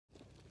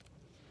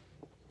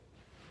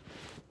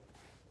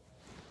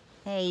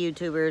Hey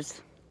YouTubers,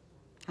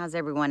 how's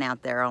everyone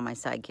out there, all my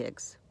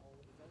sidekicks?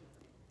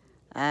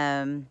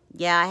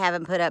 Yeah, I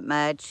haven't put up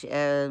much.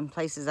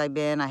 Places I've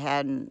been, I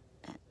hadn't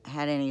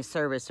had any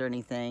service or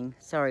anything.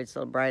 Sorry, it's a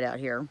little bright out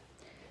here.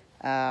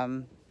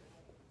 Um,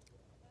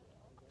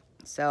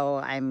 so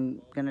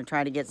I'm gonna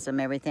try to get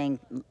everything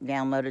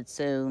downloaded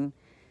soon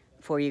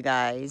for you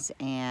guys,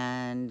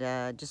 and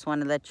just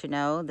want to let you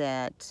know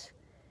that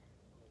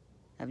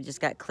I've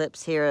just got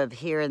clips here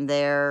and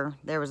there.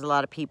 There was a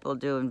lot of people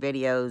doing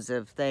videos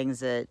of things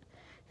that,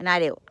 and I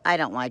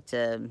don't like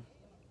to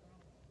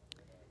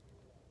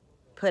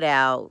put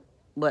out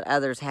what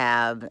others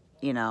have,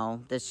 you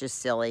know, that's just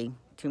silly.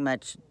 Too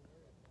much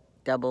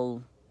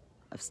double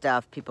of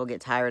stuff. People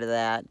get tired of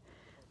that.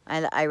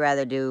 I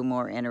rather do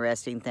more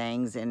interesting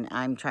things, and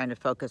I'm trying to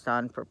focus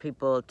on for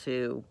people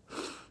to,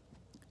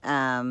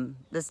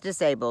 that's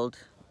disabled,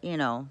 you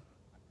know,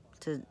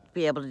 to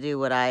be able to do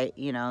what I,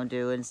 you know,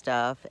 do and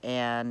stuff.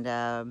 And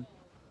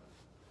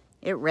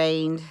it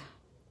rained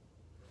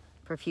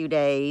for a few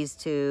days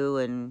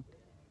too,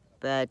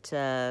 but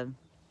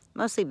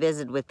mostly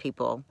visited with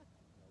people,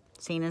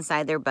 seen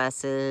inside their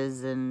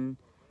buses, and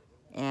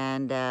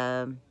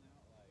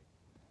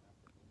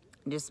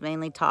just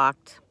mainly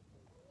talked,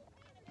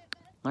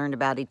 learned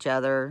about each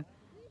other.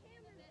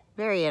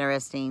 Very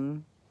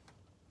interesting.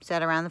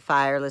 Sat around the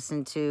fire,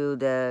 listened to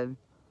the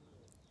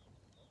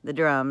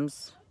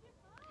drums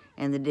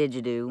and the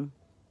didgeridoo.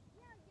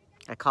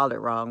 I called it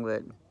wrong,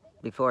 but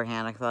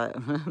beforehand I thought,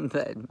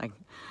 but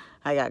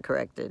I got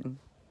corrected.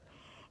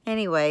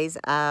 Anyways,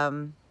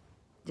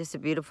 just a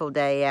beautiful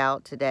day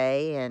out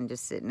today, and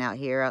just sitting out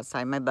here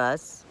outside my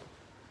bus,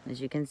 as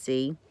you can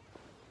see.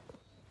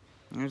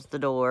 There's the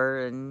door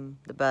and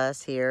the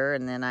bus here,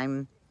 and then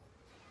I'm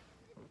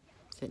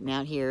sitting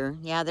out here.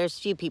 Yeah, there's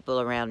a few people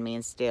around me,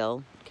 and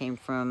still came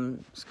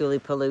from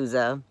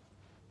Schoolypalooza.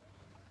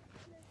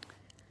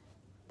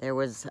 There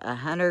was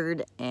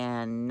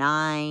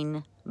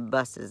 109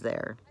 buses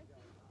there.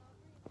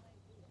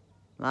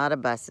 A lot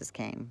of buses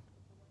came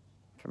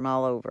from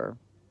all over.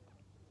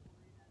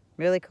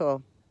 Really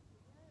cool.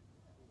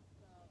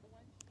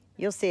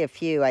 You'll see a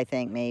few, I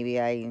think,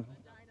 maybe. I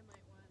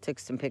took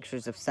some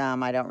pictures of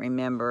some. I don't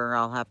remember.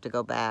 I'll have to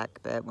go back,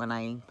 but when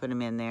I put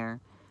them in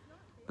there.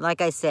 Like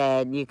I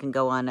said, you can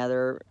go on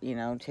other, you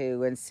know,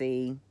 too, and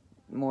see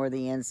more of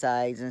the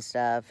insides and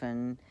stuff.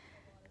 And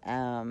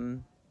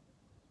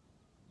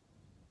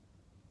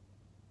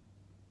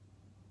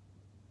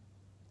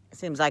it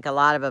seems like a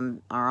lot of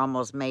them are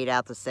almost made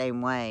out the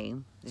same way.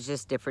 It's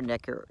just different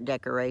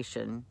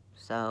decoration.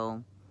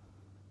 So,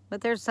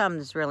 but there's some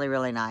that's really,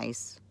 really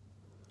nice.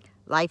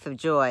 Life of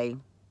Joy.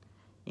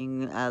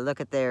 You can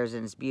look at theirs,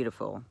 and it's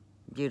beautiful.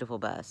 Beautiful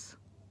bus.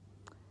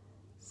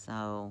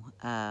 So,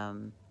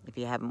 if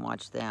you haven't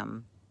watched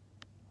them.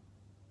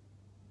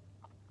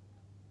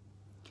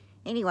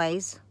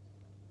 Anyways,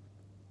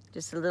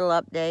 just a little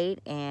update,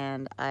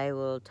 and I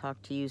will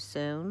talk to you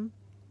soon.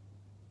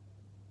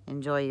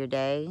 Enjoy your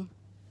day.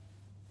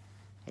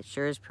 It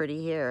sure is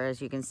pretty here.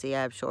 As you can see,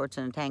 I have shorts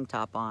and a tank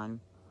top on.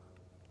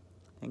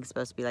 I think it's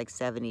supposed to be like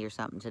 70 or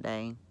something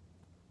today.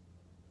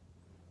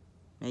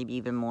 Maybe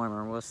even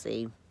warmer. We'll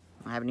see.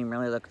 I haven't even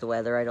really looked at the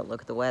weather. I don't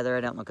look at the weather.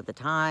 I don't look at the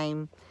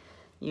time.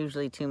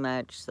 Usually too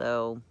much.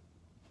 So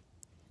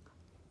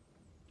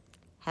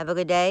have a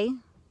good day,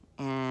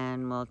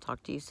 and we'll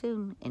talk to you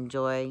soon.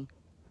 Enjoy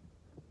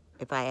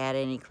if I add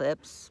any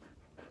clips.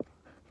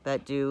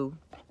 But do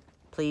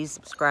please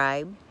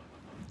subscribe.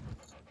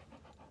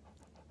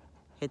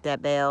 Hit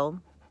that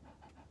bell.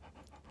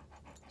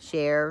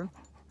 Share.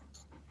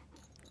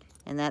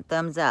 And that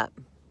thumbs up.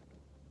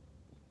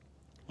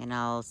 And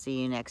I'll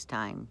see you next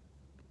time.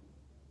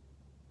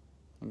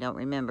 And don't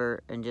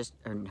remember, just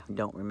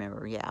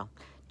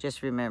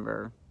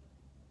remember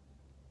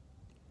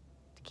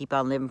to keep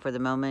on living for the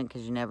moment,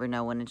 because you never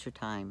know when it's your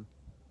time.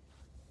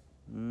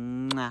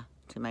 Mwah.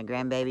 To my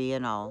grandbaby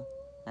and all,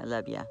 I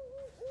love ya.